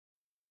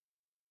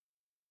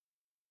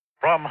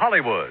From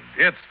Hollywood,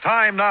 it's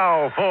time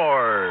now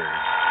for...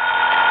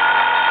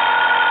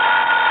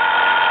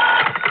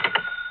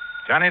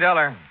 Johnny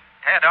Dollar.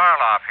 Ted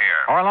Orloff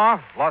here.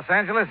 Orloff, Los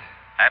Angeles?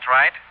 That's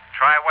right.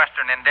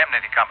 Tri-Western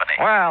Indemnity Company.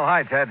 Well,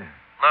 hi, Ted.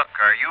 Look,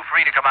 are you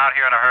free to come out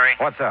here in a hurry?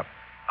 What's up?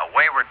 A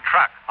Wayward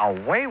truck. A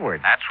Wayward?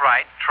 That's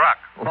right,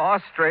 truck.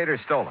 Lost, strayed, or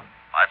stolen?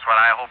 That's what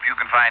I hope you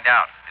can find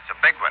out. It's a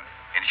big one.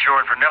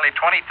 Insured for nearly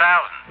 $20,000.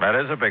 That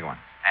is a big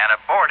one. And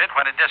aboard it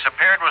when it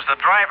disappeared was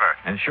the driver.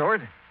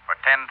 Insured? For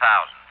 $10,000.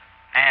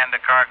 And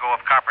a cargo of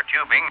copper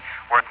tubing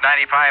worth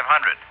 $9,500.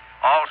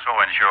 Also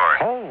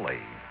insured. Holy.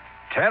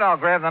 Ted, I'll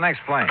grab the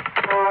next plane.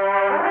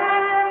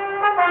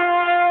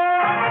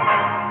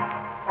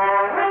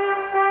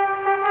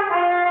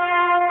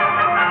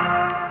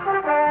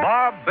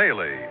 Bob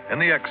Bailey in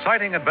the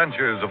exciting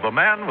adventures of the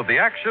man with the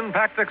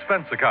action-packed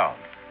expense account.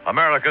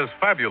 America's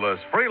fabulous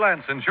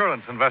freelance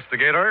insurance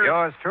investigator.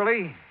 Yours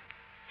truly,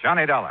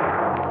 Johnny Dollar.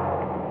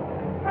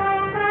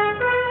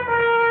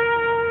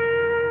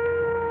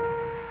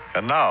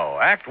 And now,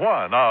 Act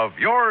One of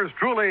yours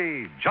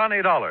truly,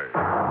 Johnny Dollar.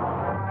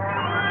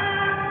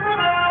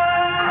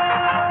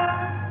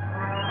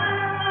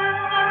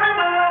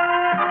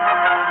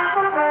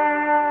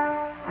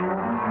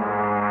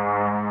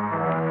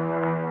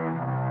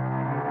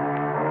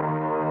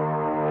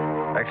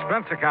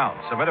 Expense account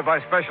submitted by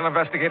Special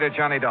Investigator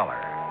Johnny Dollar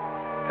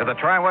to the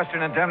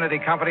Tri-Western Indemnity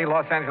Company,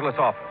 Los Angeles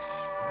office.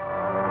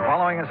 The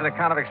following is an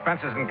account of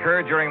expenses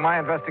incurred during my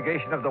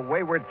investigation of the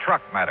Wayward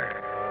truck matter.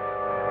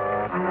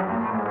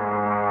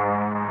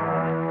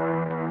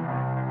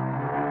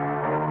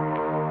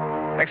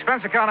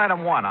 Expense account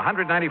item 1,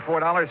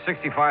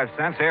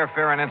 $194.65,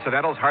 airfare and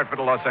incidentals, Hartford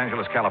to Los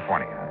Angeles,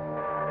 California.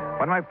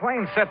 When my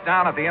plane set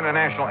down at the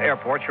International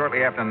Airport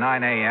shortly after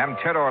 9 a.m.,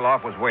 Ted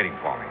Orloff was waiting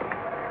for me.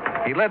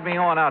 He led me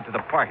on out to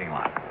the parking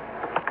lot.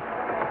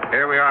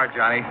 Here we are,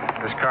 Johnny.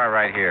 This car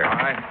right here. All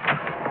right.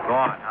 Go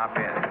on, hop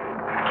in.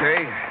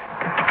 Okay.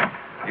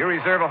 You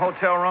reserve a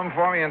hotel room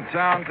for me in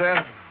town,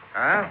 Ted?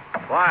 Huh?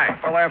 Why?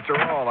 Well, after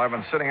all, I've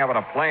been sitting up in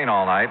a plane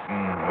all night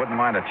and wouldn't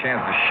mind a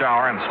chance to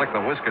shower and slick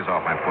the whiskers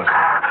off my pussy.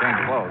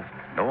 Change clothes.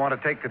 Don't want to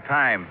take the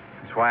time.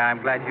 That's why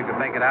I'm glad you could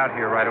make it out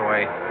here right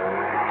away.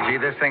 See,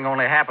 this thing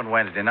only happened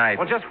Wednesday night.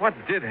 Well, just what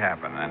did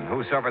happen and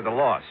who suffered the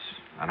loss?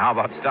 And how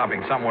about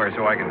stopping somewhere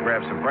so I can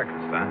grab some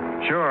breakfast, huh?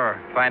 Sure.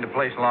 Find a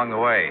place along the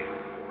way.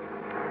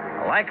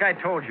 Like I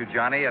told you,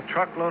 Johnny, a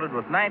truck loaded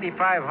with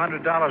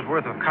 $9,500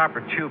 worth of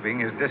copper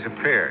tubing has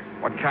disappeared.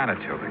 What kind of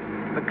tubing?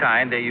 The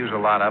kind they use a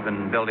lot of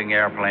in building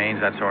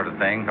airplanes, that sort of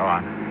thing. Go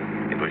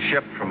on. It was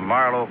shipped from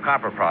Marlowe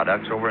Copper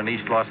Products over in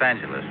East Los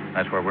Angeles.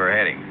 That's where we're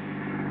heading.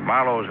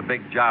 Marlowe's a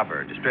big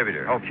jobber,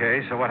 distributor.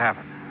 Okay, so what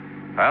happened?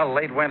 Well,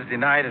 late Wednesday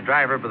night, a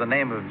driver by the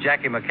name of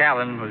Jackie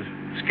McAllen was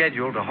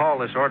scheduled to haul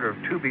this order of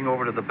tubing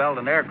over to the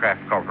Belden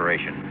Aircraft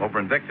Corporation over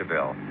in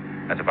Victorville.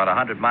 That's about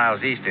 100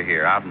 miles east of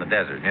here, out in the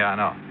desert. Yeah, I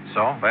know.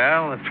 So?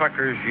 Well, the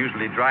truckers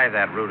usually drive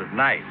that route at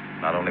night,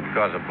 not only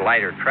because of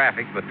lighter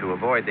traffic, but to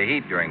avoid the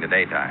heat during the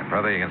daytime.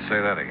 Brother, you can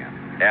say that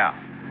again. Yeah.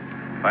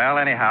 Well,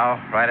 anyhow,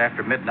 right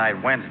after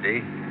midnight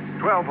Wednesday,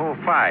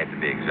 12:05 to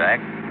be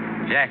exact,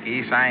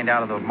 Jackie signed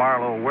out of the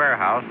Marlowe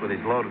warehouse with his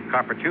load of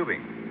copper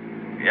tubing.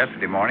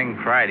 Yesterday morning,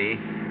 Friday,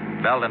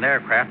 Belden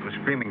Aircraft was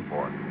screaming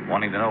for it,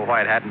 wanting to know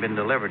why it hadn't been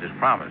delivered as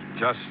promised.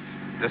 Just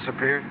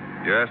disappeared?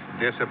 Just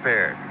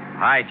disappeared.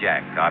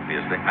 Hijacked,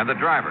 obviously. And the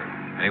driver?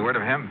 Any word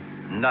of him?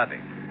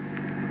 Nothing.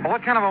 Well,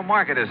 what kind of a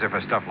market is there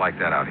for stuff like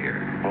that out here?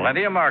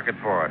 Plenty of market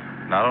for it.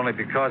 Not only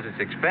because it's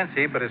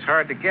expensive, but it's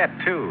hard to get,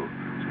 too.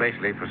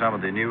 Especially for some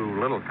of the new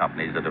little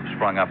companies that have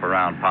sprung up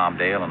around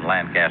Palmdale and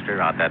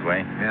Lancaster, out that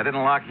way. Yeah,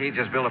 didn't Lockheed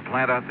just build a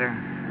plant out there?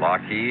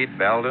 Lockheed,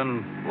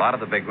 Belden, a lot of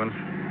the big ones.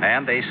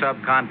 And they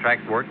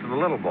subcontract work to the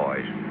little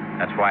boys.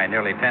 That's why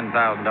nearly $10,000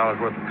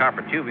 worth of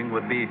copper tubing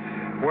would be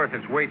worth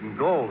its weight in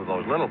gold to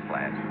those little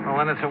plants. Well,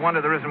 then it's a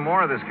wonder there isn't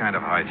more of this kind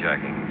of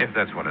hijacking, if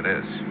that's what it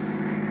is.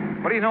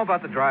 What do you know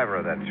about the driver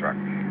of that truck?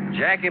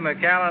 Jackie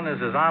McAllen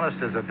is as honest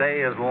as the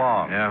day is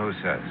long. Yeah, who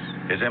says?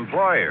 His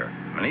employer,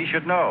 and he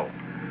should know.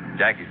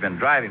 Jackie's been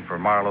driving for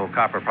Marlowe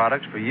Copper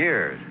Products for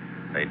years.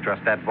 They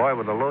trust that boy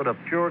with a load of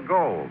pure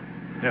gold.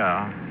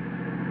 Yeah.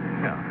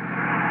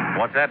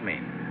 What's that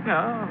mean?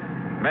 Yeah.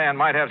 Man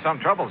might have some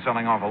trouble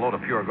selling off a load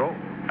of pure gold.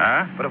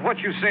 Huh? But if what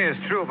you say is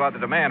true about the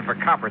demand for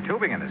copper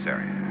tubing in this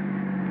area...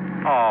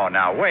 Oh,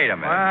 now, wait a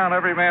minute. Well,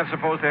 every man's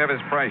supposed to have his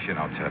price, you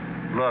know, Ted.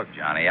 Look,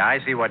 Johnny, I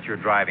see what you're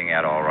driving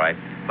at, all right,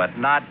 but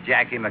not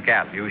Jackie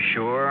McAllen. You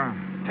sure?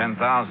 $10,000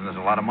 is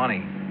a lot of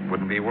money.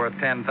 Wouldn't be worth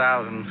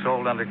 $10,000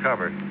 sold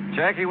undercover.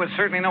 Jackie would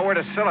certainly know where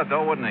to sell it,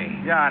 though, wouldn't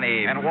he?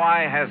 Johnny... And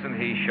why hasn't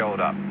he showed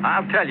up?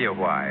 I'll tell you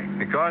why.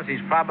 Because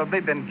he's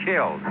probably been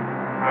killed.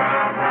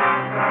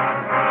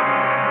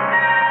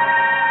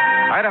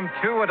 Item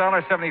 2,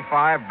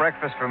 $1.75,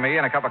 breakfast for me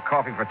and a cup of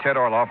coffee for Ted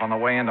Orloff on the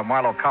way into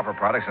Marlowe Copper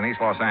Products in East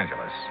Los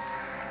Angeles.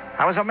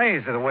 I was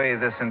amazed at the way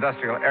this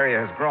industrial area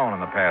has grown in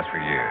the past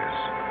few years.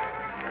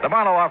 The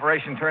Marlowe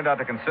operation turned out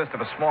to consist of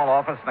a small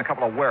office and a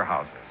couple of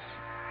warehouses.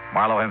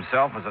 Marlowe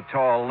himself was a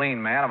tall,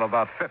 lean man of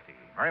about 50,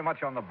 very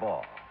much on the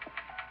ball.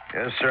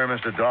 Yes, sir,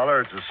 Mr.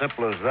 Dollar. It's as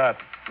simple as that.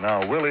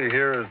 Now, Willie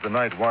here is the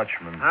night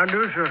watchman. How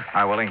do, sir?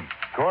 Hi, Willie.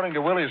 According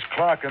to Willie's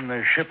clock and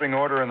the shipping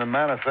order and the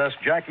manifest,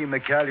 Jackie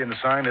McCallion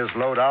signed his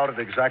load out at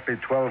exactly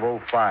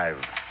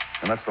 12:05.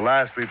 And that's the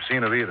last we've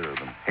seen of either of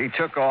them. He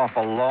took off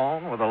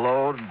alone with a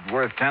load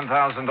worth $10,000?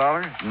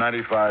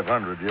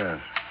 $9,500, yes.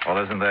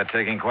 Well, isn't that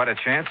taking quite a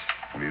chance?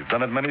 Well, he's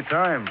done it many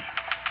times.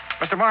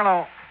 Mr.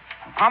 Marlowe,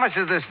 how much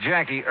does this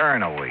Jackie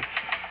earn a week?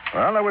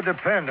 Well, that would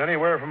depend.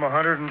 Anywhere from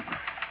 100 and...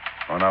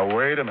 Oh, now,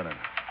 wait a minute.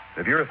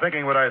 If you're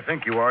thinking what I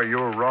think you are,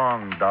 you're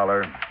wrong,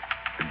 Dollar.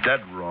 You're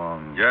dead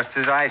wrong. Just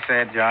as I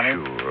said, Johnny.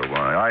 Sure,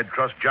 why, I'd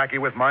trust Jackie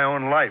with my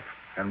own life.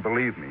 And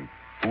believe me,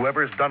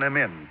 whoever's done him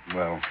in,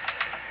 well,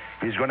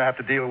 he's going to have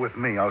to deal with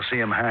me. I'll see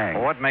him hang.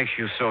 Well, what makes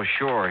you so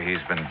sure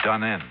he's been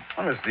done in?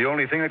 Well, it's the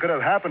only thing that could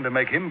have happened to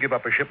make him give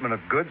up a shipment of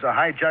goods. A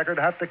hijacker'd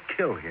have to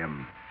kill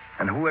him.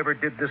 And whoever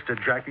did this to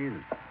Jackie...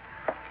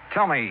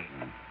 Tell me,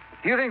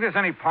 do you think there's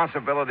any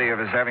possibility of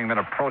his having been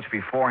approached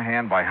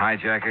beforehand by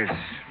hijackers?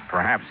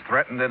 Perhaps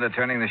threatened into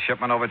turning the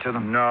shipment over to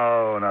them?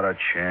 No, not a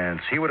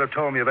chance. He would have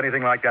told me of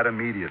anything like that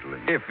immediately.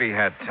 If he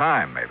had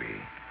time, maybe.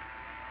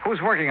 Who's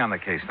working on the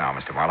case now,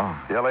 Mr. Marlowe?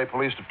 The L.A.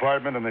 Police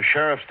Department and the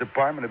Sheriff's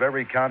Department of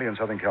every county in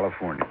Southern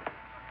California.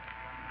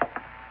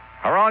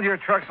 Are all your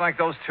trucks like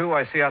those two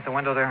I see out the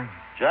window there?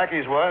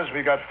 Jackie's was.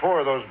 We got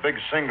 4 of those big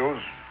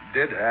singles.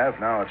 Did have.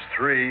 Now it's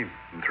 3.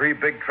 And 3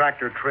 big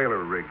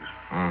tractor-trailer rigs.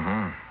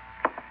 Mm-hmm.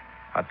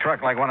 A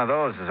truck like one of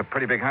those is a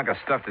pretty big hunk of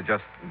stuff to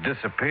just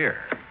disappear.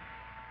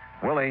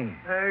 Willie,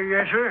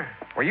 Yes, sir.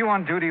 were you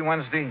on duty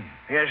Wednesday?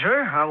 Yes,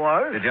 sir, I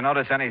was. Did you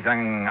notice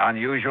anything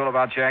unusual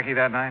about Jackie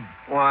that night?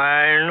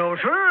 Why, no,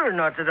 sir.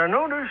 Not that I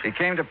noticed. He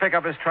came to pick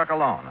up his truck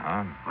alone,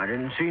 huh? I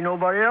didn't see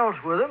nobody else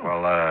with him.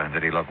 Well,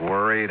 did he look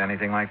worried,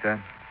 anything like that?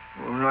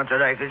 Well, not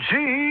that I could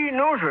see,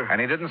 no, sir.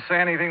 And he didn't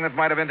say anything that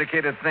might have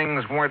indicated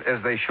things weren't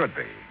as they should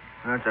be.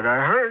 Not that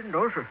I heard,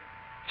 no, sir.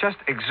 Just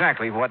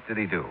exactly what did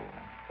he do?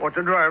 What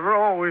the driver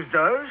always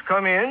does,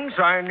 come in,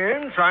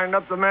 signed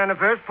up the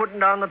manifest, putting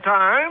down the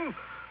time,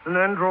 and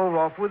then drove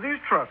off with his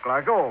truck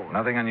like always.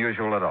 Nothing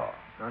unusual at all.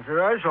 Not that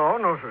I saw,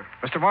 no, sir.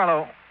 Mr.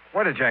 Marlowe,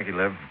 where did Jackie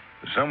live?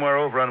 Somewhere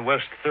over on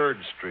West 3rd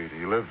Street.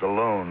 He lived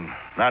alone.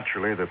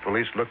 Naturally, the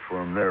police looked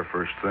for him there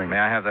first thing. May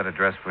I have that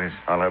address, please?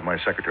 I'll have my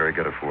secretary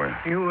get it for you.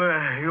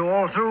 You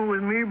all through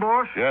with me,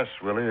 boss? Yes,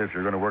 Willie, if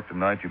you're going to work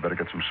tonight, you better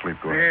get some sleep.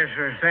 Go ahead. Yes,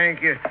 sir,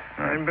 thank you.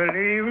 And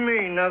believe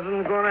me,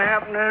 nothing's going to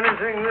happen to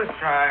anything this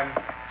time.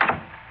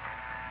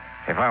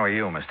 If I were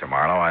you, Mr.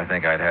 Marlowe, I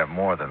think I'd have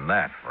more than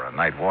that for a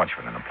night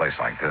watchman in a place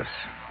like this.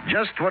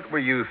 Just what were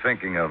you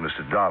thinking of,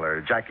 Mr.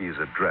 Dollar? Jackie's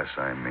address,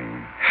 I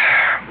mean.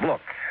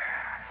 Look,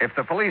 if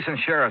the police and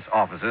sheriff's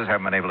offices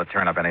haven't been able to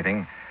turn up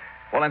anything,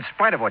 well, in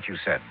spite of what you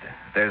said,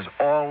 there's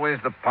always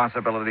the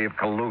possibility of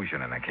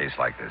collusion in a case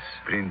like this.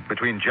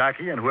 Between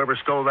Jackie and whoever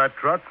stole that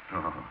truck?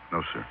 Oh,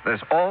 no, sir.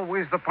 There's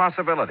always the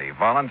possibility,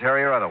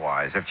 voluntary or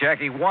otherwise, if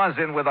Jackie was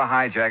in with the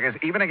hijackers,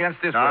 even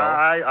against his will.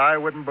 I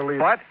wouldn't believe it.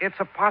 But it's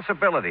a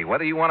possibility,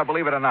 whether you want to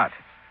believe it or not.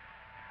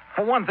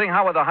 For one thing,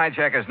 how would the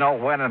hijackers know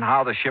when and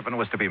how the shipment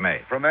was to be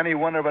made? From any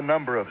one of a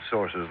number of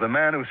sources. The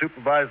man who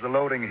supervised the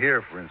loading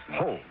here, for instance.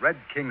 Who? Red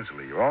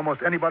Kingsley, or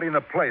almost anybody in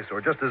the place,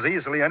 or just as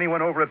easily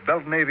anyone over at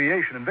Belton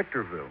Aviation in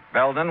Victorville.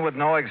 Belden would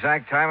know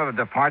exact time of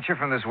departure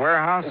from this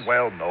warehouse?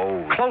 Well,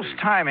 no. Close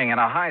timing in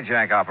a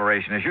hijack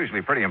operation is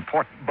usually pretty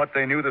important. But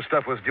they knew the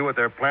stuff was due at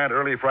their plant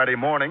early Friday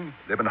morning.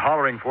 They've been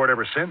hollering for it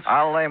ever since.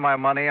 I'll lay my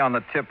money on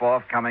the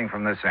tip-off coming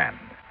from this end.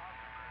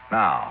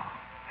 Now,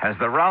 has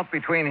the route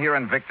between here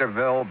and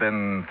Victorville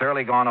been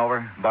thoroughly gone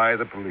over? By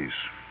the police.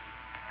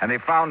 And they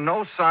found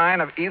no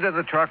sign of either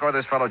the truck or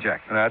this fellow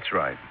Jackie? That's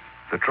right.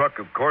 The truck,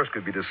 of course,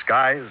 could be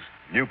disguised,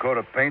 new coat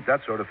of paint,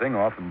 that sort of thing,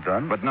 often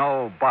done. But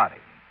no body,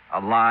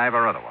 alive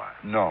or otherwise?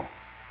 No.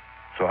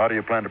 So how do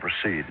you plan to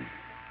proceed?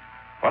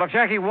 Well, if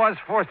Jackie was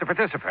forced to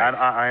participate... And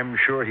I'm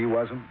sure he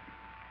wasn't.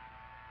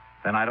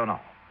 Then I don't know.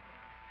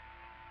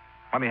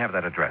 Let me have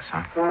that address,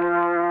 huh?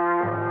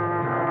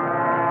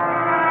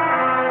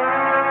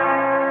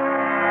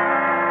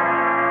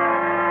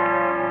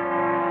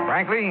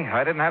 Frankly,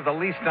 I didn't have the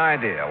least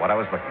idea what I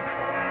was looking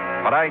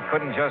for. But I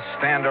couldn't just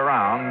stand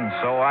around,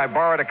 so I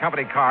borrowed a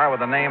company car with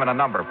a name and a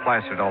number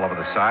plastered all over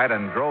the side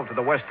and drove to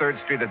the West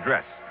 3rd Street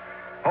address,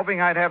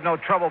 hoping I'd have no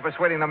trouble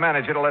persuading the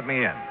manager to let me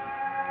in.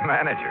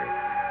 Manager?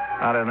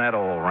 Not in that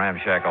old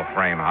ramshackle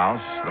frame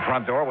house. The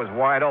front door was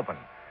wide open,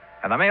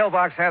 and the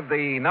mailbox had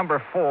the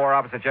number 4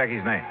 opposite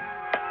Jackie's name.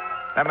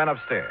 That meant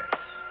upstairs.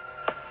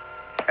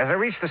 As I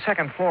reached the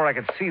second floor, I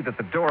could see that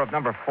the door of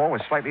number 4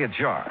 was slightly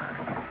ajar,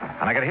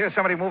 and I could hear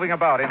somebody moving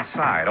about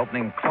inside,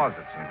 opening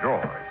closets and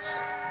drawers.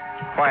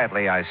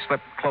 Quietly, I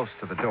slipped close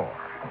to the door.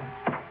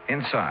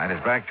 Inside,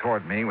 his back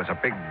toward me, was a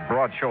big,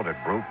 broad-shouldered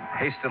brute,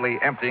 hastily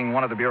emptying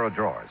one of the bureau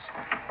drawers.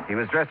 He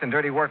was dressed in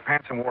dirty work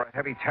pants and wore a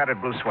heavy,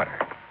 tattered blue sweater.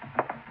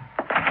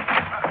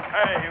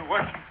 Hey,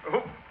 what?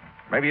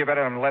 Maybe you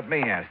better let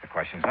me ask the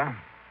questions, huh?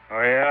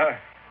 Oh, yeah?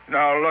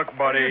 Now, look,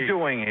 What are buddy. you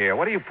doing here?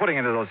 What are you putting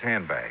into those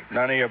handbags?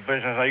 None of your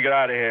business. Now, you get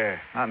out of here.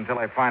 Not until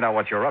I find out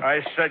what you're up to.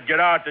 I said get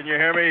out. Didn't you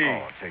hear me?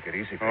 Oh, take it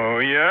easy. Oh,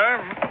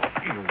 yeah?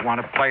 You want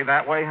to play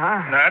that way,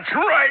 huh? That's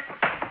right.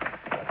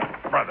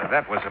 Brother,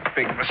 that was a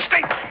big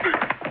mistake.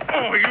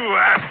 Oh, you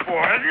asked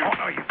for it. Oh,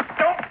 no, you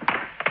don't.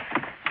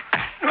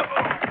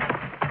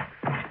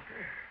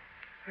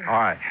 All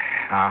right.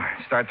 Now,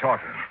 start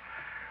talking.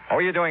 What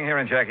were you doing here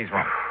in Jackie's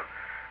room?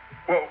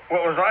 What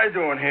was I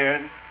doing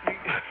here?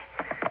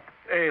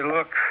 Hey,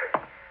 look.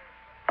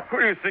 Who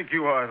do you think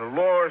you are, the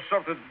law or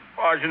something,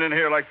 barging in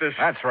here like this?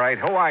 That's right.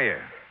 Who are you?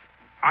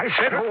 I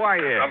said, who are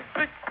you? I'm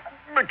Dick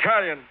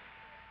McCallion.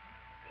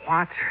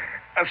 What?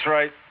 That's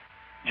right.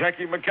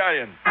 Jackie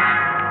McCallion.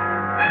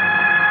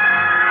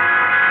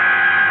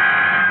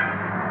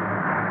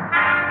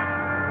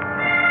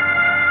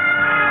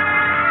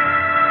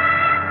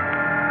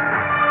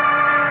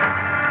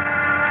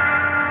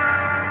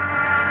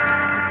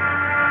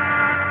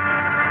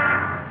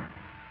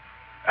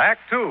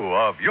 Act Two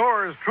of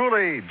yours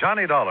truly,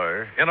 Johnny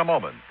Dollar, in a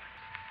moment.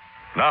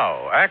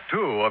 Now, Act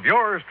Two of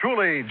yours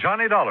truly,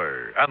 Johnny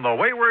Dollar, and the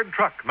Wayward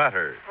Truck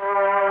Matter.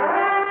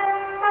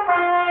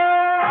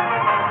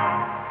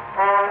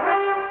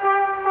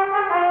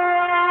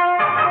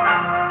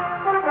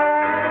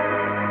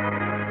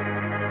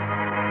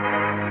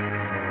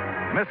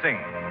 Missing.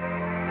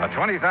 A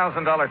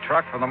 $20,000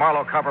 truck from the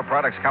Marlowe Copper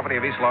Products Company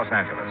of East Los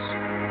Angeles.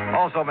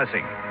 Also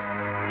missing.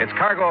 Its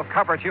cargo of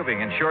copper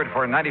tubing insured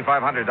for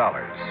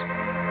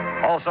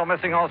 $9,500. Also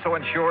missing, also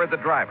insured, the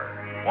driver,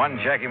 one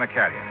Jackie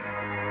McCallion.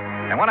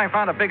 And when I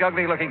found a big,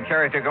 ugly-looking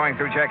character going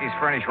through Jackie's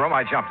furnished room,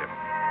 I jumped him.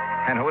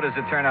 And who does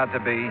it turn out to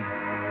be?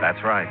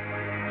 That's right,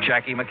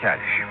 Jackie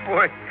McCallion.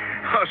 Boy,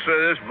 I'll say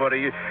this,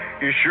 buddy.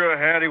 You're sure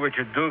handy with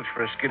your dukes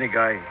for a skinny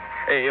guy.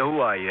 Hey, who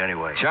are you,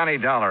 anyway? Johnny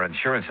Dollar,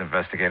 insurance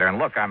investigator. And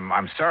look,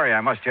 I'm sorry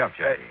I must jump,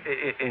 Jackie.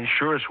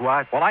 Insurance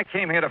what? Well, I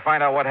came here to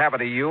find out what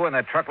happened to you and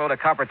that truckload of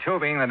copper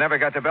tubing that never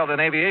got to Belden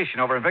Aviation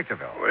over in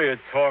Victorville. What are you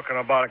talking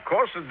about? Of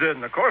course it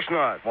didn't. Of course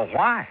not. Well,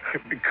 why?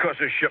 Because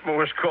the shipment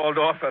was called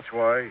off, that's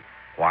why.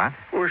 What?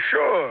 Well,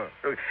 sure.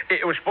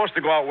 It was supposed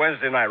to go out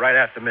Wednesday night, right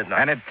after midnight.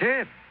 And it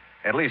did.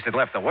 At least it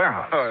left the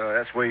warehouse. Oh,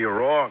 that's where you're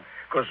wrong.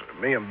 Because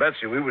me and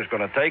Betsy, we was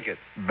going to take it.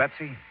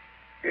 Betsy?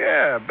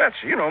 Yeah,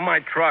 Betsy. You know, my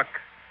truck.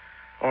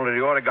 Only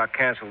the order got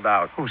canceled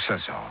out. Who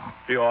says so?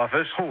 The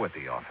office. Who at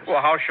the office?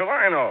 Well, how shall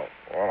I know?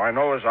 All I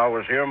know is I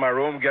was here in my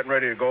room getting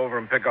ready to go over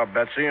and pick up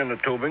Betsy and the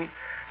tubing.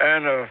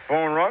 And the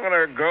phone rung, and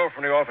a girl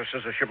from the office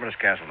says the shipment is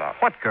canceled out.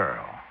 What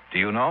girl? Do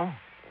you know?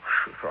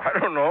 I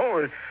don't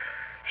know.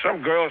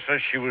 Some girl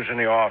says she was in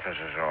the office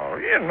is all.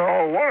 You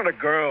know, one of the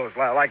girls,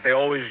 like they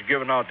always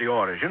giving out the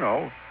orders, you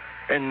know.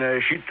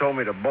 And she told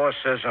me the boss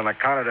says on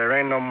account of there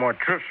ain't no more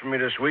trips for me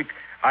this week,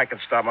 I can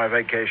start my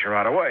vacation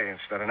right away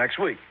instead of next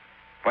week.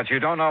 But you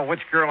don't know which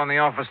girl in the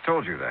office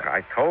told you that.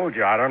 I told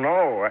you, I don't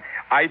know.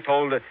 I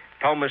told her,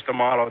 tell Mr.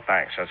 Marlowe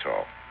thanks, that's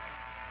all.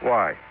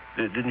 Why?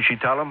 Didn't she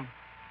tell him?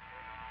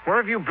 Where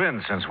have you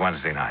been since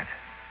Wednesday night?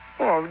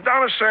 Well,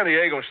 down in San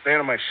Diego, staying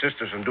at my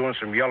sister's and doing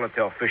some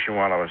yellowtail fishing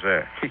while I was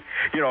there.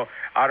 You know,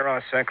 out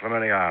around San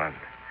Clemente Island.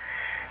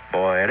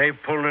 Boy, they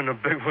pulling in the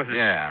big ones.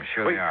 Yeah, I'm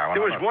sure they are.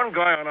 There was one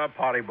guy on our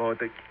party boat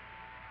that...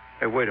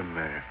 Hey, wait a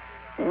minute.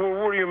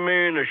 What do you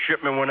mean the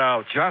shipment went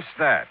out? Just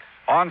that.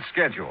 On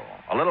schedule.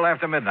 A little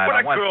after midnight But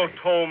on that girl Wednesday.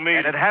 told me...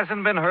 And it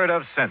hasn't been heard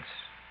of since.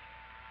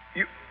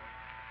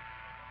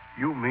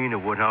 You mean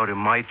it went out in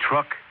my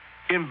truck?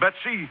 In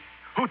Betsy?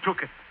 Who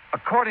took it?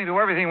 According to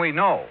everything we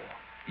know,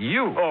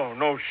 you. Oh,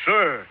 no,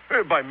 sir.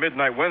 By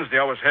midnight Wednesday,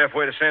 I was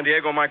halfway to San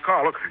Diego in my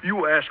car. Look,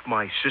 you ask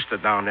my sister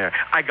down there.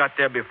 I got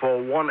there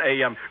before 1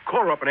 a.m.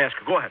 Call her up and ask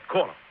her. Go ahead,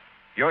 call her.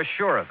 You're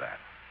sure of that?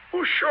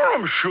 Oh, sure,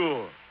 I'm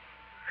sure.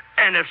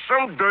 And if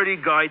some dirty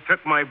guy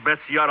took my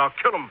Betsy out, I'll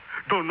kill him.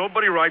 Don't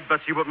nobody ride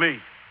Betsy but me.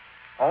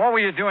 Well, what were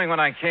you doing when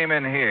I came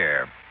in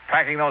here?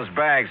 Packing those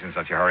bags in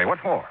such a hurry. What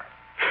for?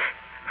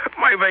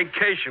 My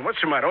vacation. What's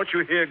the matter? Don't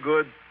you hear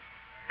good?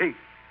 Hey,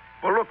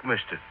 well, look,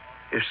 mister.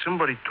 If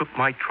somebody took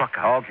my truck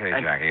out... Okay,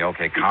 Jackie,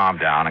 okay, calm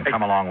down and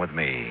come along with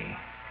me.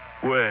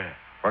 Where?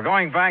 We're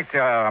going back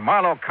to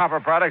Marlowe Copper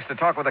Products to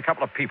talk with a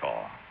couple of people.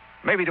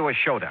 Maybe do a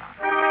showdown.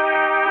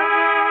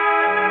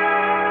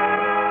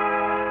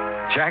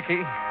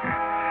 Jackie,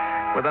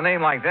 with a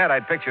name like that,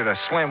 I'd pictured a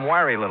slim,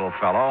 wiry little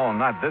fellow,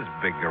 not this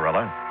big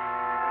gorilla.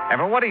 And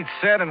from what he'd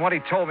said and what he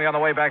told me on the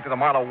way back to the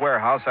Marlowe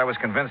warehouse, I was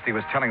convinced he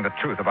was telling the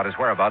truth about his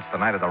whereabouts the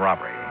night of the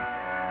robbery.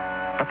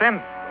 But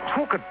then,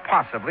 who could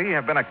possibly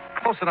have been a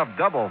close enough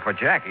double for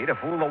Jackie to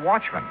fool the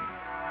watchman?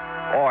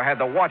 Or had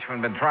the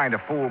watchman been trying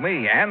to fool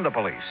me and the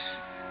police?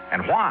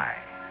 And why?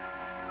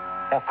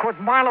 Or could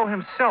Marlowe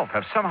himself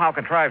have somehow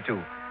contrived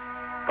to...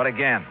 But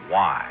again,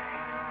 why?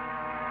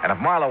 And if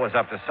Marlowe was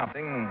up to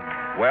something,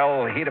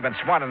 well, he'd have been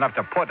smart enough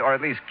to put or at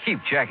least keep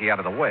Jackie out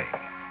of the way.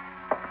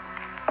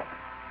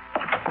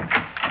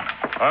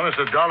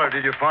 Mr. Dollar,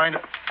 did you find...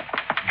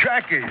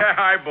 Jackie.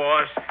 Hi,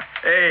 boss.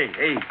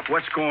 Hey,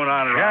 what's going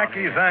on around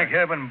Jackie, here? thank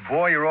heaven,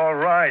 boy, you're all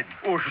right.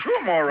 Oh, sure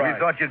I'm all right. We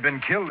thought you'd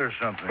been killed or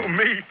something. Oh,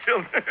 me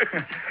killed.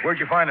 Where'd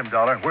you find him,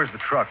 Dollar? Where's the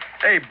truck?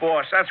 Hey,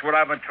 boss, that's what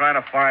I've been trying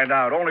to find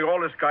out. Only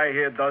all this guy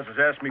here does is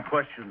ask me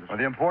questions. Well,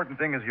 the important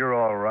thing is you're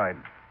all right.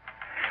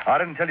 I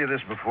didn't tell you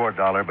this before,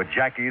 Dollar, but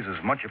Jackie's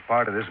as much a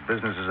part of this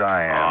business as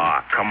I am.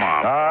 Ah, come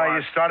on,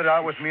 You started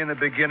out with me in the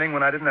beginning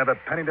when I didn't have a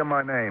penny to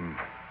my name.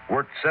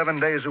 Worked 7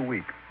 days a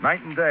week,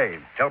 night and day,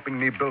 helping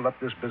me build up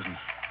this business.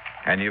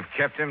 And you've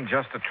kept him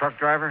just a truck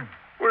driver?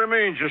 What do you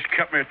mean, just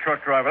kept me a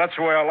truck driver? That's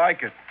the way I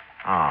like it.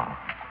 Oh.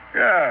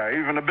 Yeah,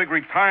 even the big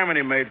retirement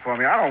he made for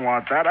me. I don't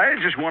want that. I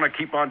just want to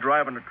keep on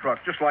driving the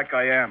truck, just like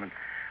I am, and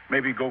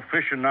maybe go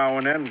fishing now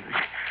and then.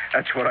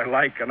 That's what I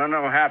like, and I'm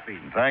happy.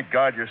 Thank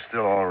God you're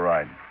still all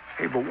right.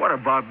 Hey, but what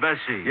about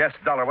Bessie? Yes,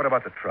 Dollar, what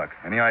about the truck?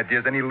 Any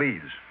ideas, any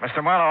leads?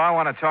 Mr. Marlowe, I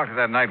want to talk to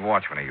that night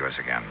watchman of yours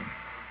again.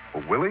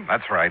 Well, Willie?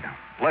 That's right.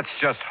 Let's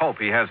just hope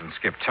he hasn't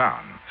skipped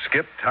town.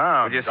 Skip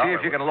town? Would you Dollar. see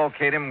if you can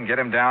locate him and get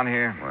him down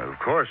here? Well, of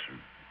course.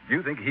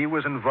 You think he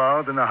was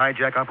involved in the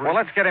hijack operation? Well,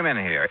 let's get him in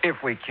here, if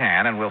we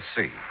can, and we'll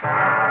see.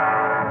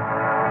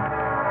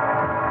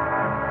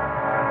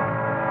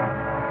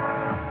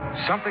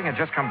 Something had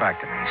just come back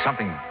to me.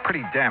 Something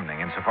pretty damning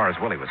insofar as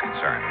Willie was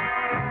concerned.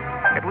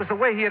 It was the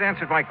way he had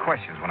answered my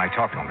questions when I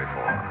talked to him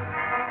before.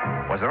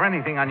 Was there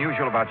anything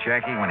unusual about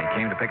Jackie when he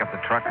came to pick up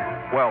the truck?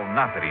 Well,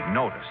 not that he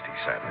noticed, he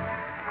said.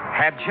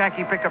 Had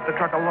Jackie picked up the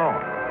truck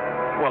alone?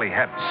 Well, he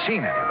hadn't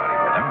seen anybody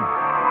with him.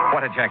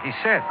 What had Jackie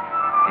said?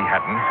 He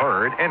hadn't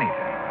heard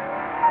anything.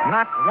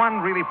 Not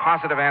one really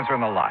positive answer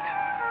in the lot.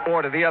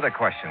 Or to the other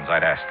questions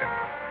I'd asked him.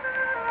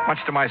 Much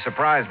to my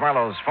surprise,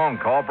 Marlowe's phone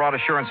call brought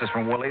assurances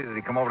from Willie that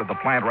he'd come over to the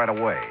plant right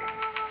away.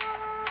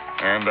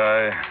 And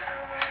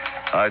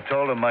I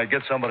told him I'd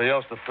get somebody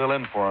else to fill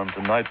in for him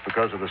tonight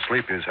because of the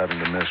sleep he's having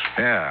to miss.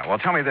 Yeah, well,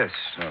 tell me this.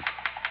 Yeah.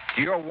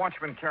 Do your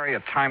watchmen carry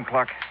a time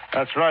clock?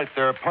 That's right.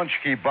 There are punch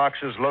key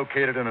boxes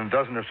located in a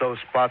dozen or so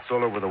spots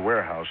all over the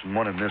warehouse and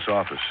one in this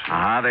office.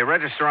 They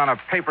register on a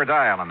paper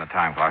dial on the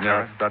time clock,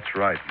 Yeah, sir. that's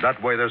right.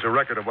 That way there's a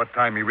record of what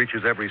time he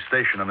reaches every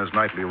station on his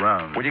nightly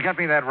round. Would you get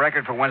me that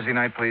record for Wednesday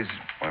night, please?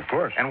 Well, of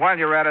course. And while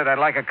you're at it, I'd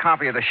like a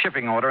copy of the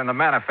shipping order and the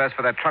manifest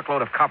for that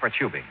truckload of copper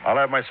tubing. I'll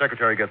have my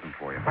secretary get them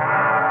for you.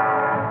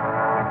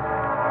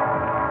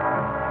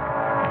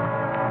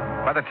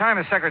 By the time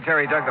his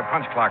secretary dug the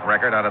punch clock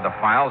record out of the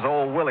files,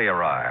 old Willie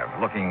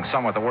arrived, looking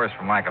somewhat the worse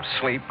from lack of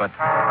sleep, but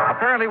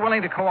apparently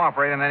willing to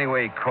cooperate in any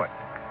way he could.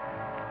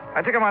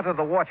 I took him out to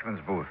the watchman's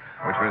booth,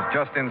 which was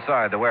just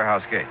inside the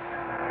warehouse gate.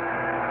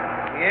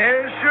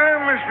 Yes, sir,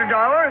 Mr.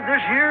 Dollar.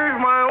 This here's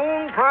my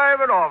own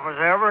private office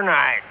every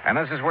night. And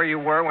this is where you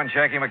were when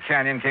Jackie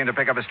McCanyon came to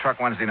pick up his truck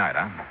Wednesday night,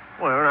 huh?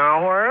 Well,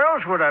 now, where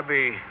else would I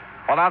be?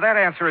 Well, now, that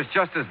answer is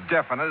just as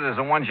definite as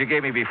the ones you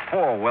gave me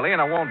before, Willie,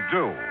 and it won't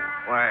do.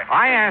 Why?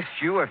 I asked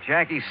you if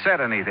Jackie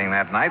said anything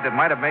that night that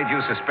might have made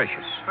you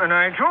suspicious. And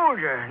I told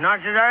you,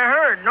 not that I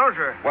heard, no,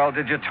 sir. Well,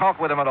 did you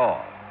talk with him at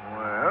all?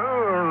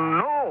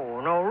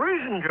 Well, no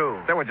reason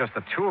to. There were just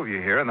the two of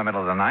you here in the middle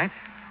of the night.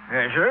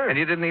 Yes, sir. And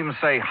you didn't even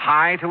say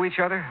hi to each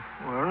other?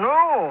 Well,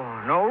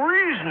 no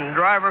reason.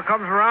 Driver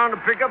comes around to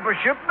pick up a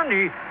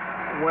shipment.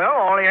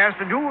 All he has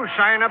to do is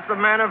sign up the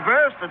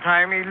manifest the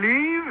time he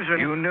leaves, and...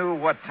 You knew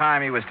what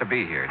time he was to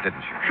be here,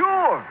 didn't you?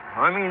 Sure.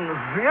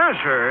 Yes,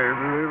 sir.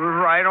 It was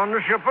right on the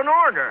shipping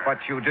order. But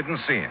you didn't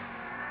see him.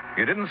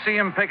 You didn't see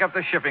him pick up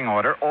the shipping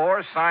order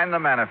or sign the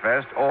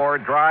manifest or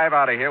drive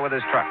out of here with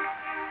his truck.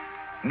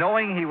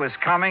 Knowing he was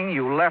coming,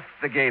 you left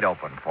the gate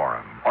open for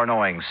him. Or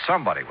knowing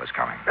somebody was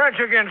coming. That's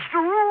against the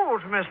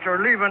rules, mister,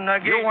 leaving the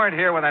gate... You weren't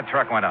here when that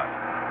truck went out.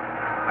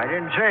 I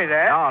didn't say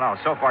that. No.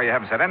 So far, you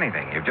haven't said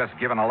anything. You've just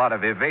given a lot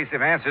of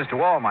evasive answers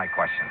to all my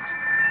questions.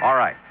 All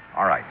right.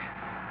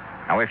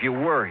 Now, if you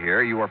were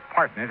here, you were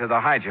partner to the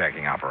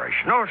hijacking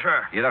operation. No,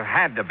 sir. You'd have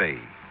had to be.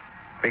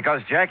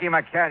 Because Jackie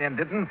McCanyon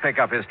didn't pick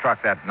up his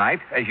truck that night,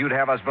 as you'd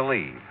have us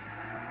believe.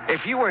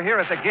 If you were here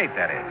at the gate,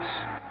 that is.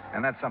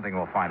 And that's something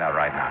we'll find out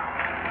right now.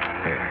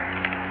 Here.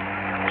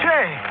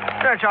 Say,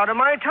 that's out of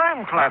my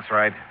time clock. That's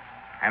right.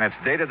 And it's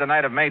dated the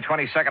night of May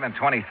 22nd and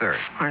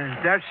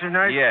 23rd. That's the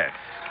night... Yes.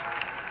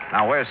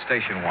 Now, where's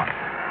Station 1?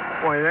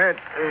 Why, that's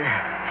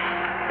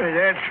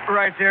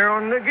right there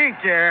on the gate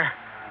there.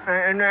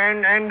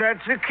 And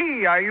that's the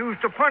key I use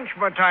to punch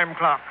my time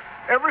clock.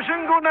 Every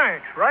single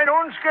night, right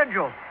on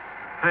schedule.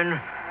 And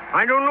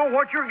I don't know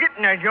what you're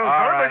getting at, young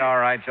fella. All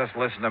right. Just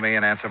listen to me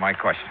and answer my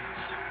questions.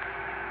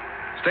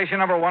 Station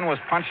number 1 was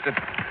punched at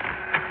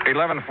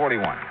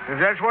 11:41. If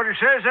that's what it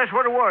says, that's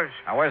what it was.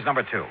 Now, where's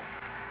number 2?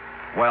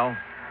 Well?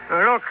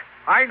 Look,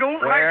 I don't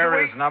like the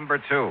way... Where is number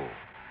 2?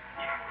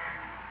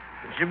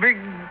 It's the big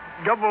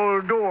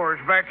double doors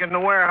back in the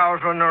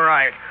warehouse on the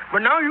right. But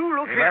now you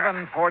look here.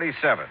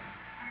 11:47.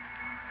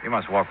 You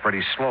must walk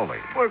pretty slowly.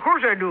 Well, of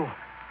course I do.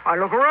 I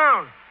look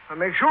around. I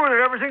make sure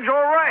that everything's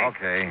all right.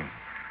 Okay.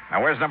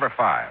 Now, where's number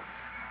 5?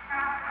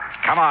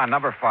 Come on,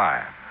 number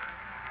 5.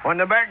 On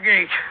the back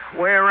gate,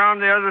 way around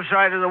the other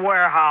side of the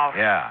warehouse.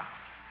 Yeah.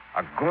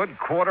 A good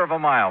quarter of a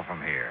mile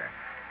from here.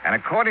 And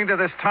according to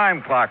this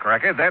time clock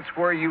record, that's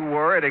where you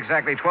were at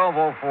exactly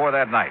 12:04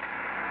 that night.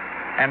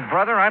 And,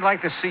 brother, I'd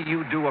like to see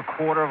you do a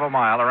quarter of a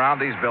mile around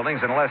these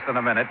buildings in less than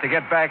a minute to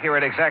get back here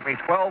at exactly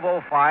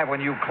 12:05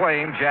 when you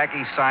claim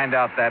Jackie signed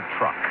out that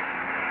truck.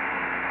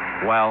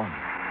 Well?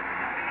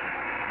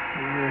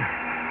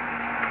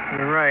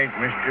 You're right,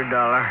 Mr.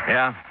 Dollar.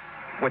 Yeah?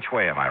 Which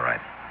way am I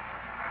right?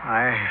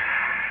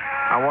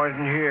 I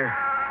wasn't here.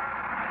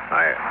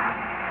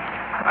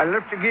 I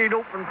left the gate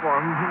open for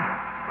him,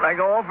 like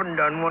I often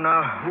done when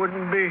I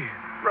wouldn't be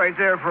right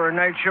there for a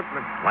night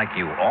shipment. Like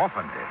you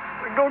often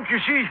did. Don't you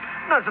see?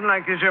 Nothing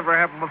like this ever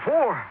happened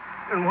before.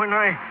 And when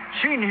I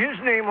seen his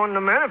name on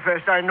the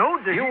manifest, I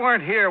knowed that You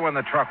weren't here when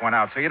the truck went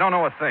out, so you don't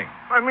know a thing.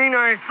 I mean,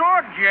 I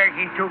thought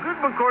Jackie took it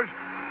because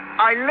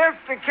I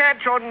left the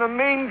catch on the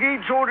main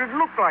gate so it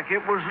looked like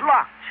it was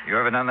locked. You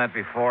ever done that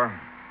before?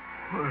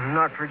 Well,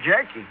 not for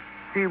Jackie.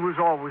 He was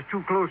always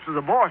too close to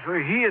the boss.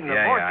 He and the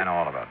boss. Yeah, I know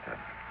all about that.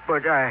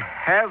 But I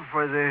have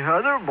for the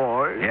other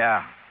boys.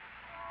 Yeah.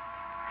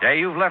 Yeah,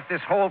 you've left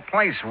this whole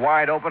place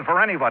wide open for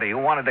anybody who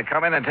wanted to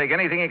come in and take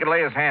anything he could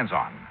lay his hands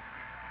on.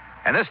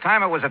 And this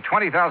time it was a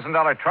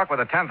 $20,000 truck with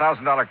a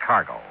 $10,000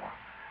 cargo.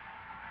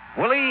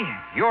 Willie,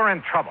 you're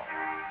in trouble.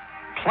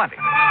 Plenty.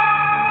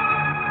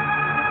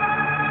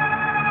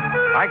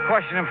 I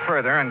questioned him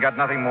further and got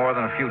nothing more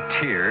than a few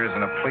tears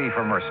and a plea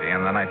for mercy,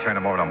 and then I turned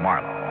him over to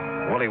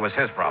Marlowe. Willie was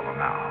his problem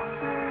now.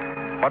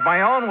 But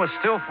my own was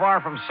still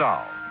far from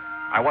solved.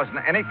 I wasn't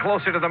any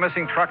closer to the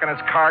missing truck and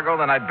its cargo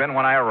than I'd been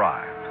when I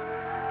arrived.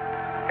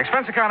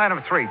 Expense account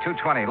item 3,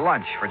 $220,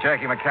 lunch for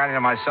Jackie McCallion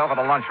and myself at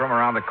a lunchroom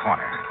around the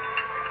corner.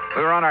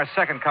 We were on our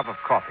second cup of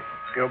coffee.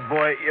 Your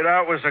boy,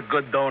 that was a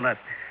good donut.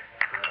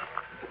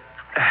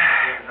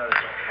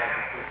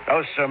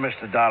 Oh, sir,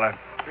 Mr. Dollar.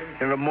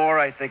 And the more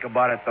I think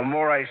about it, the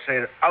more I say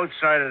that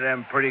outside of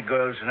them pretty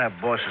girls in that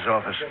boss's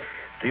office,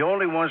 the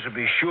only ones to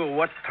be sure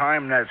what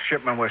time that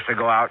shipment was to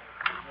go out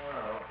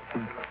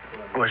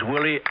was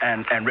Willie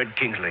and Red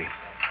Kingsley.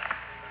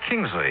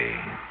 Kingsley?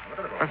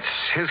 That's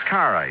his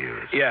car I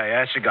used. Yeah,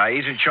 that's the guy.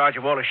 He's in charge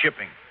of all the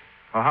shipping.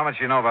 Well, how much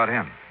do you know about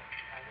him?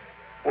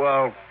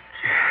 Well,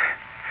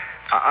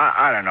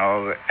 I don't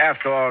know.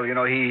 After all,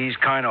 he's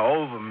kind of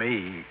over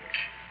me.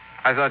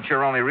 I thought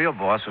your only real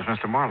boss was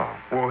Mr. Marlowe.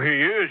 Well,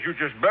 he is. You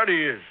just bet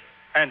he is.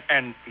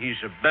 And he's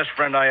the best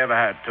friend I ever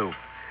had, too.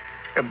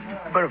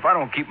 But if I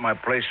don't keep my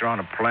place around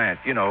the plant,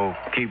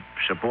 keep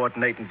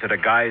subordinating to the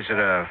guys that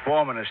are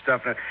foreman and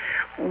stuff,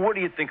 what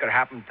do you think would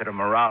happen to the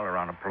morale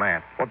around the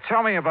plant? Well,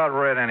 tell me about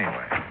Red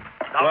anyway.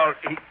 Dollar,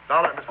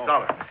 Mr.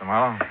 Dollar. Mr.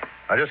 Marlowe?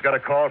 I just got a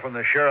call from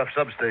the sheriff's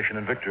substation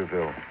in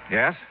Victorville.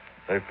 Yes?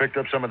 They've picked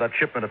up some of that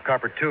shipment of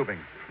copper tubing.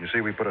 You see,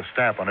 we put a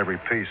stamp on every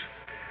piece.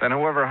 Then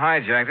whoever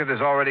hijacked it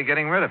is already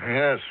getting rid of it.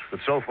 Yes,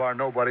 but so far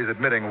nobody's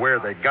admitting where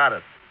they got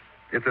it.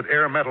 It's at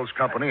Air Metals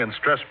Company and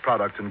Stress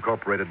Products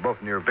Incorporated,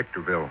 both near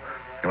Victorville.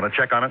 You want to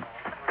check on it?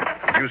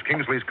 Use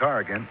Kingsley's car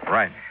again.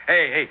 Right.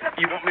 Hey,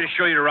 you want me to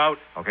show you the route?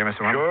 Okay,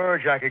 Mr. Marlowe. Sure,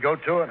 Jackie, go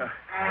to it.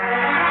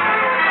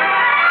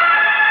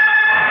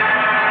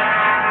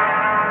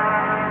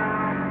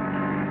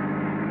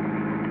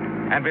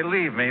 And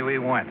believe me, we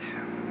went.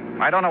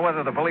 I don't know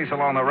whether the police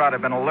along the route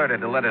have been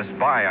alerted to let us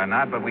by or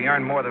not, but we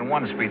earned more than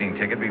one speeding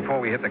ticket before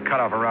we hit the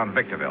cutoff around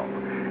Victorville.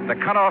 The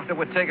cutoff that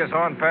would take us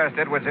on past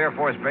Edwards Air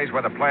Force Base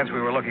where the plants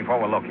we were looking for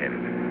were located.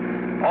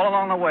 All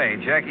along the way,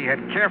 Jackie had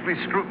carefully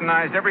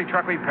scrutinized every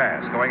truck we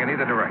passed, going in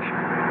either direction.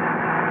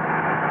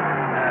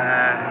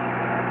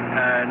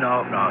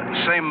 No.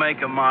 Same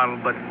make and model,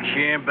 but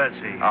she ain't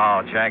Betsy.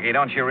 Oh, Jackie,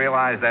 don't you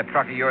realize that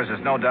truck of yours is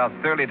no doubt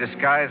thoroughly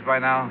disguised by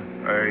now?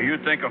 You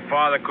think a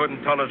father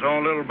couldn't tell his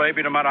own little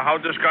baby no matter how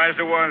disguised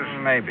it was?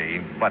 Maybe,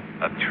 but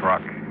a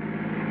truck.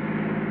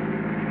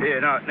 Yeah,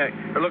 now,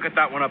 look at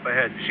that one up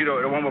ahead. See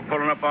the one we're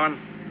pulling up on?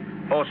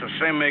 Also,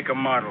 same make and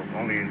model,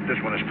 only this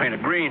one is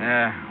painted green.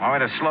 Yeah,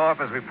 want me to slow up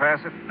as we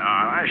pass it?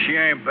 No, she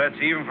ain't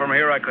Betsy. Even from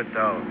here, I could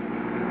tell.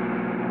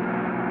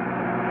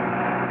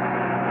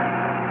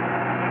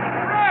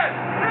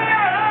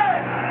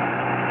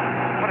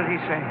 What did he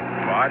say?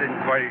 Well, I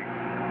didn't quite...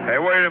 Hey,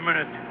 wait a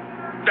minute.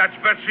 That's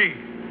Betsy.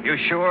 You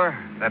sure?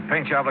 That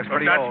paint job looks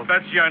pretty old.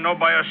 That's Betsy. I know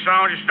by her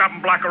sound. You stop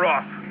and block her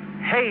off.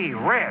 Hey,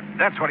 Red.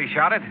 That's what he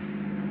shouted.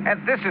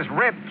 And this is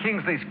Red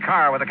Kingsley's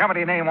car with the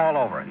company name all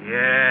over it.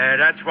 Yeah,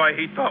 that's why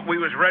he thought we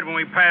was Red when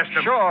we passed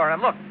him. Sure, and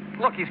look,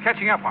 he's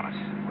catching up on us.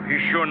 Well, he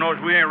sure knows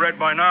we ain't Red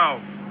by now.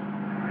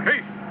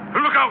 Hey,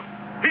 look out.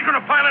 He's going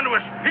to pile into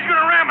us. He's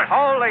going to ram us.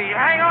 Holy,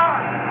 hang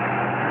on.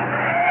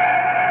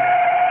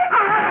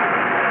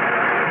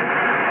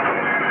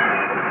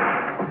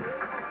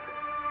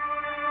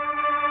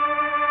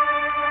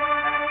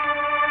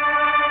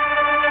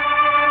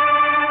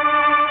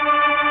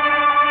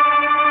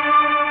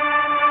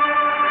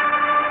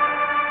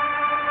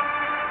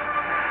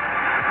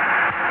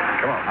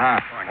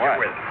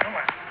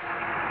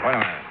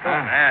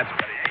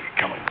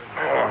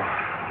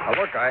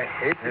 Look, I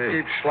hate to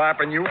keep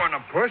slapping you on the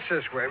push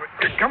this way, but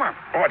come on.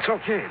 Oh, it's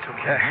okay. It's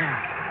okay.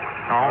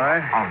 All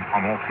right?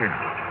 I'm okay.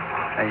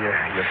 Hey,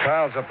 your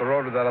pal's up the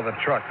road with that other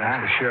truck.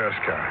 That's the sheriff's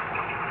car.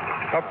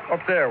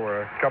 Up there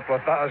where a couple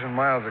of thousand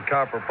miles of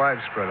copper pipe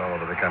spread all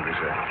over the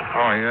countryside.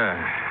 Oh, yeah.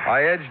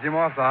 I edged him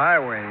off the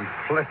highway and he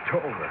flipped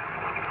over.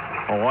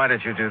 Well, why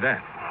did you do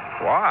that?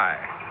 Why?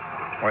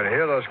 Well, to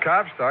hear those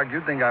cops talk,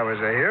 you'd think I was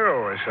a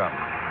hero or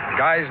something. The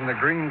guys in the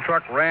green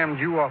truck rammed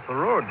you off the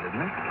road, didn't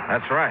they?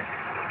 That's right.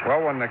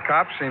 Well, when the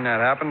cops seen that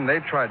happen, they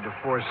tried to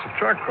force the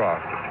truck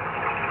off.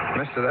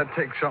 Mister, that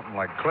takes something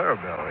like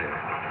Clarabelle here.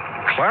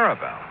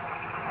 Clarabelle?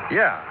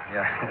 Yeah.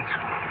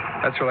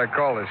 That's what I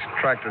call this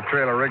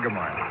tractor-trailer rig of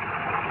mine.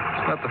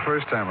 It's not the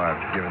first time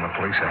I've given the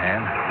police a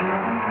hand.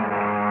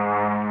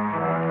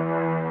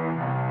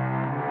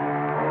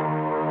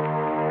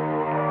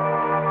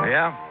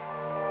 Yeah?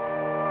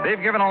 They've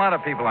given a lot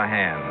of people a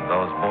hand,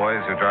 those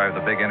boys who drive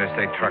the big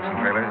interstate trucks and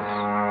trailers.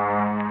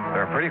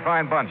 They're a pretty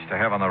fine bunch to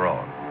have on the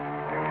road.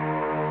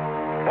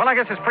 Well, I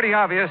guess it's pretty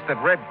obvious that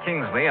Red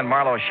Kingsley and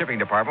Marlowe's shipping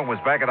department was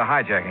back at the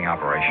hijacking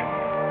operation.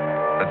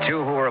 The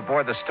two who were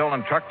aboard the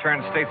stolen truck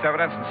turned state's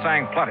evidence and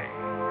sang plenty,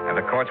 and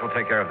the courts will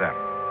take care of them.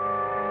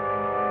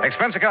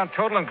 Expense account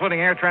total, including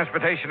air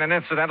transportation and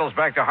incidentals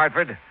back to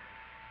Hartford,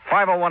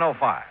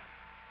 $50105.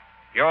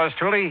 Yours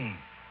truly,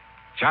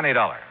 Johnny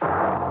Dollar.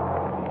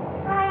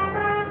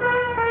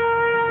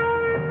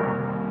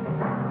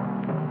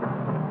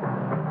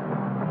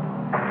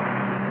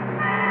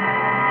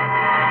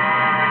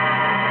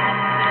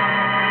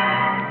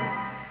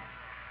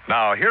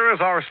 Now, here is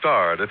our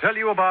star to tell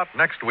you about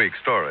next week's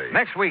story.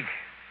 Next week.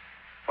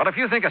 Well, if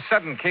you think a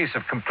sudden case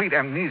of complete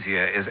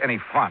amnesia is any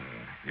fun,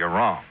 you're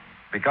wrong.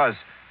 Because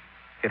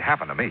it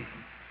happened to me.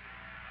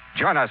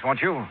 Join us,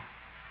 won't you?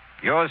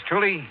 Yours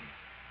truly,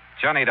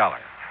 Johnny Dollar.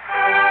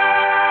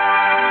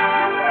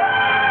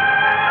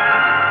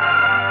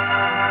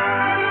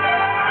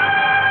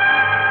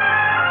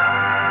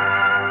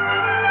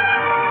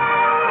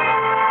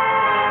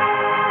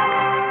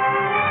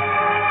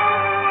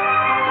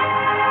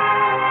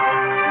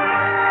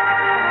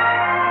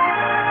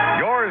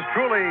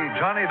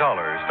 Johnny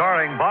Dollar,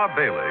 starring Bob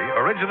Bailey,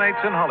 originates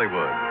in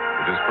Hollywood.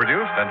 It is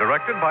produced and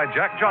directed by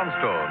Jack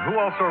Johnstone, who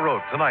also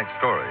wrote tonight's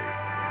story.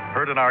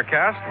 Heard in our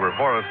cast were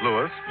Forrest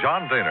Lewis,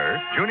 John Daner,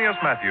 Junius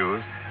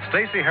Matthews,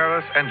 Stacey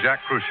Harris, and Jack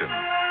Crucian.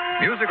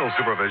 Musical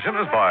supervision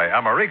is by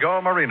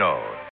Amerigo Marino.